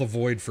fill the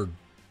void for,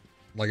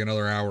 like,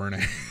 another hour and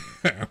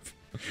a half.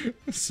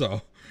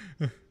 So,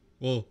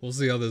 we'll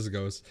see how this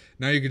goes.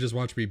 Now you can just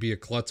watch me be a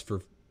klutz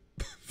for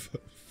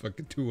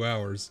fucking 2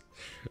 hours.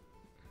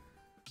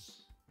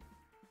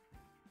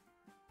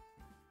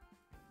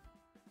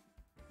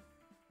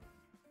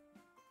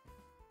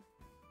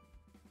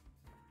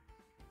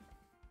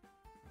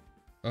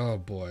 Oh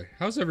boy.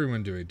 How's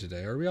everyone doing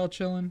today? Are we all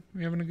chilling?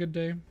 We having a good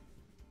day?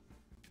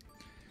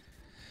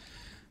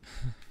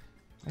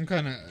 I'm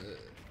kind of,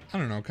 I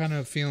don't know, kind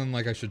of feeling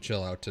like I should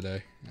chill out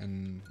today.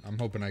 And I'm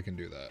hoping I can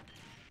do that.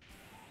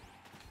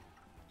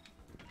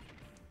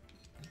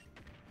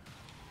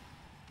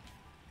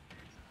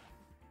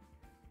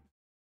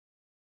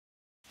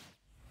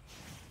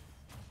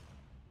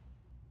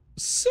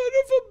 Son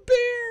of a bear!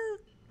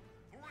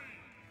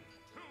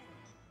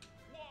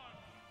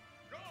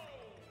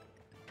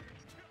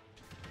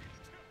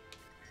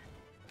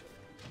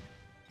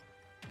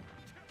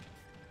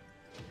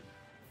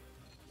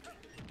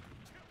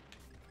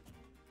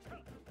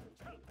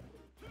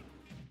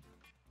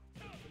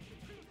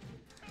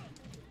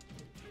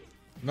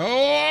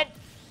 No!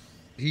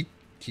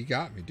 He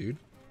got me, dude.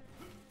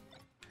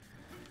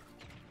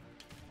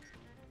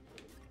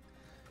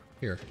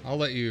 Here, I'll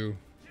let you.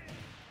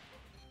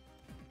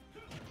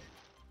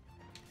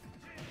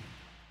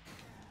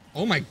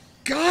 Oh my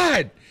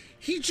god!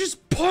 He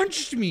just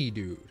punched me,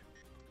 dude.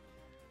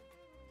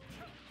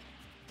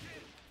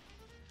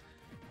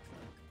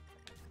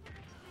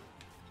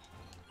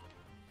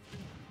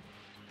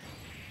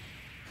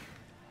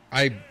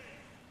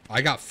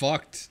 I got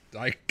fucked.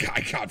 I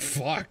got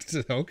fucked.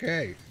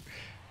 Okay.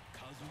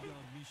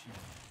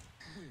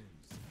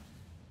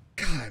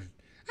 God,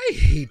 I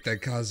hate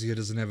that Kazuya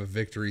doesn't have a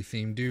victory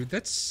theme, dude.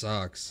 That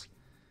sucks.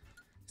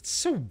 It's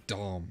so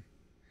dumb.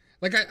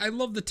 Like, I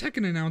love the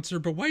Tekken announcer,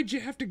 but why'd you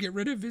have to get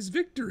rid of his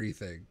victory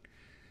thing?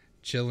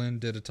 Chillin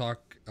did a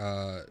talk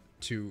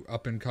to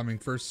up-and-coming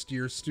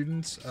first-year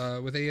students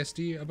with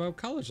ASD about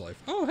college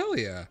life. Oh, hell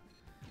yeah.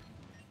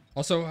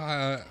 Also,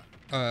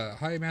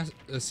 hi,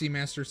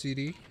 C-Master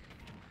CD.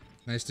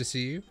 Nice to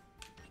see you.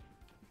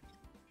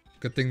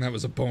 Good thing that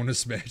was a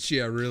bonus match.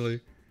 Yeah, really.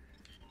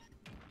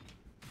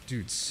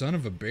 Dude, son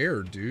of a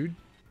bear, dude.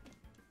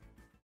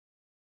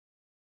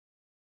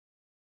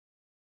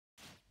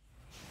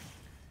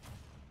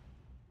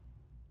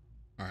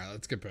 Alright,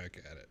 let's get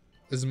back at it.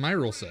 This is my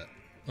rule set.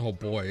 Oh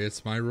boy,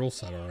 it's my rule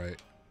set,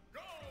 alright.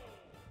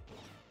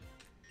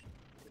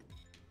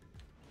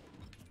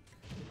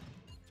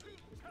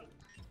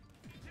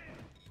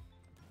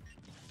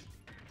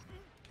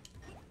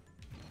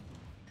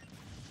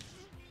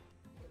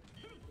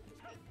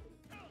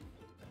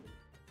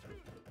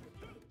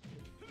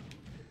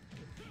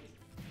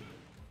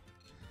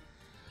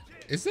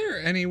 Is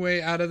there any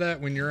way out of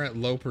that when you're at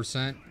low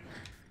percent?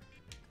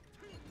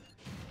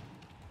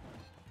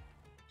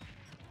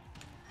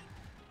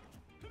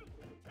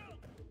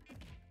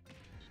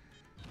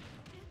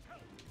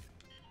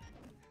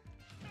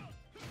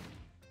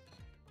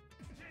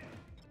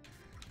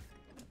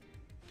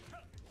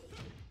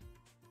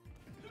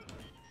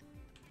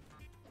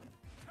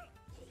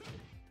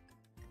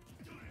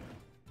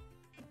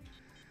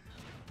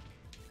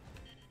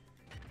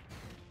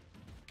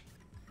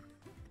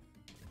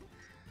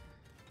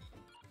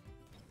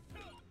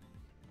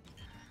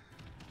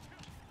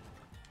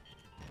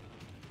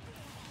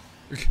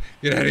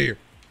 Get out of here.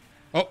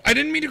 Oh, I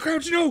didn't mean to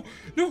crouch. No,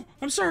 no,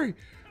 I'm sorry.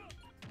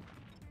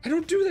 I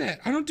don't do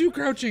that. I don't do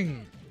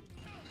crouching.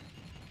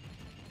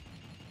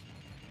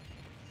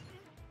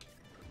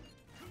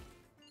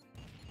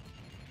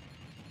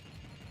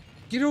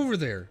 Get over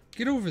there.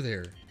 Get over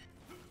there.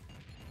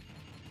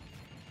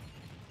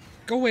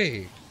 Go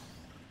away.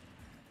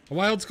 A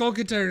wild skull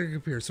guitar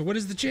appear. So what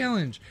is the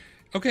challenge?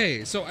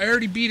 Okay, so I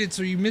already beat it,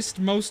 so you missed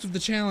most of the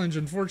challenge,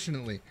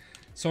 unfortunately.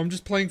 So I'm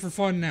just playing for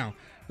fun now.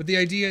 But the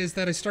idea is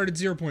that I start at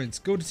 0 points,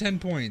 go to 10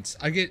 points.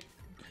 I get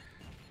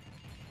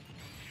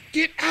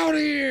out of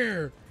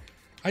here!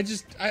 I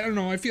don't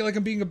know, I feel like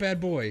I'm being a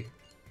bad boy.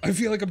 I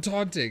feel like I'm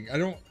taunting. I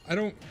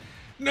don't,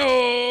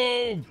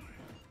 no!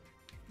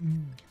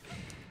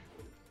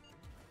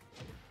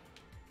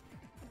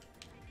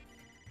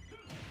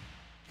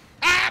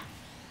 Ah!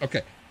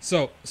 Okay,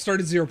 so start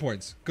at 0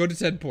 points, go to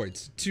 10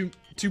 points. Two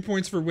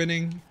points for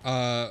winning,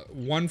 1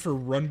 for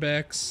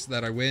runbacks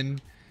that I win.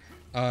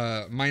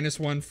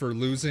 -1 for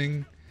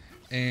losing,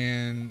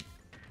 and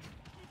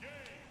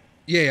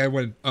yeah, I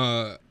win.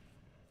 And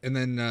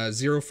then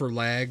 0 for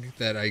lag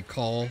that I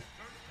call,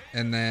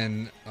 and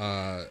then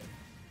I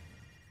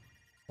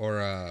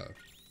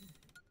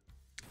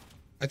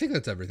think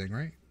that's everything,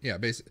 right? Yeah,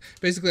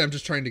 basically I'm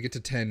just trying to get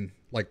to 10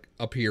 like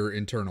up here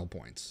internal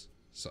points.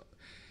 So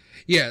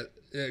yeah,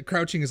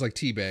 crouching is like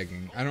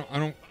teabagging.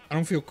 I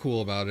don't feel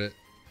cool about it.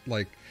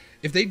 Like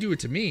if they do it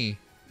to me,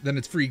 then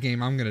it's free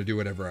game. I'm gonna do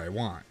whatever I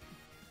want.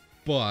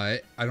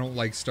 But I don't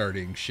like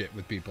starting shit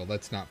with people.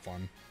 That's not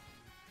fun.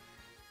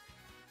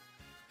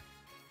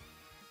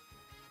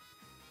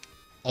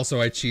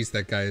 Also, I cheesed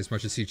that guy as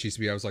much as he cheesed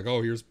me. I was like,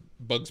 oh, here's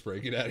bug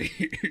spray. Get out of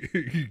here.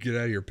 Get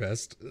out of here,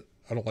 pest.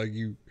 I don't like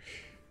you.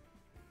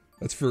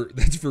 That's for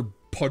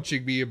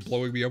punching me and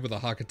blowing me up with a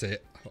Hakate.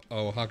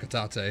 Oh,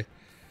 Hakatate.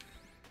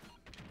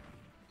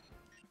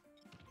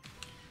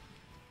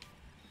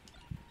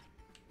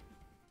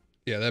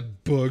 Yeah,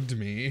 that bugged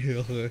me.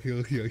 Yo,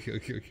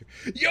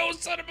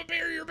 son of a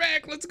bear, you're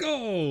back. Let's go.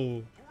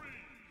 3,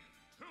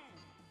 2,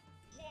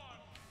 1,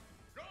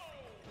 go.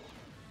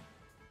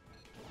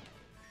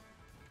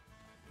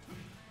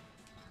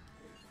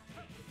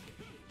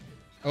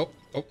 Oh,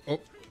 oh, oh.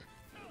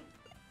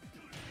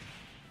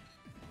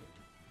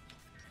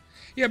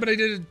 Yeah, but I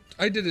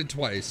did it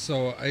twice,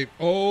 so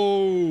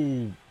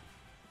oh.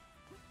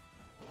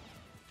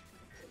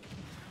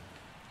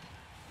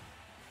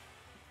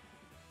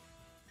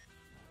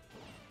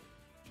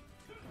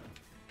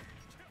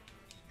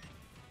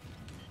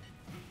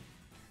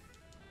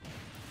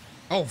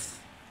 Oh,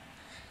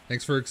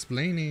 thanks for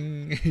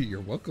explaining. You're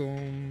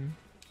welcome.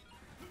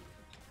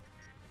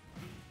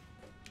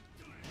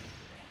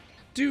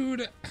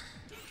 Dude.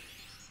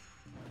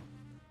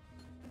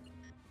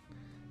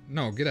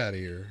 No, get out of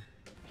here.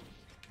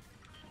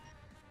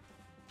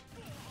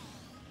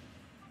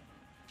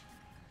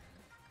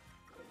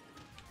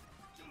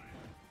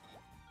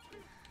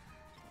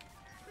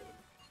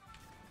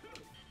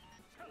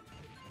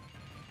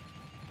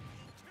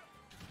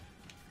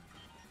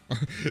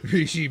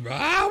 Rishi,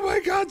 oh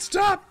my god,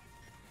 stop!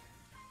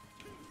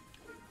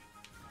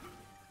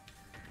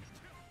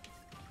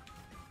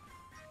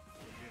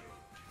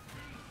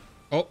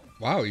 Oh,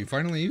 wow, you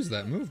finally used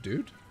that move,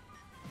 dude.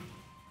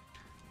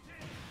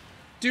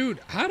 Dude,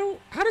 how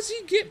does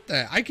he get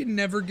that? I can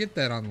never get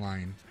that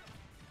online.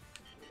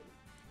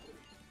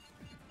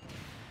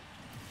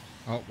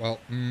 Oh, well,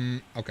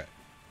 okay.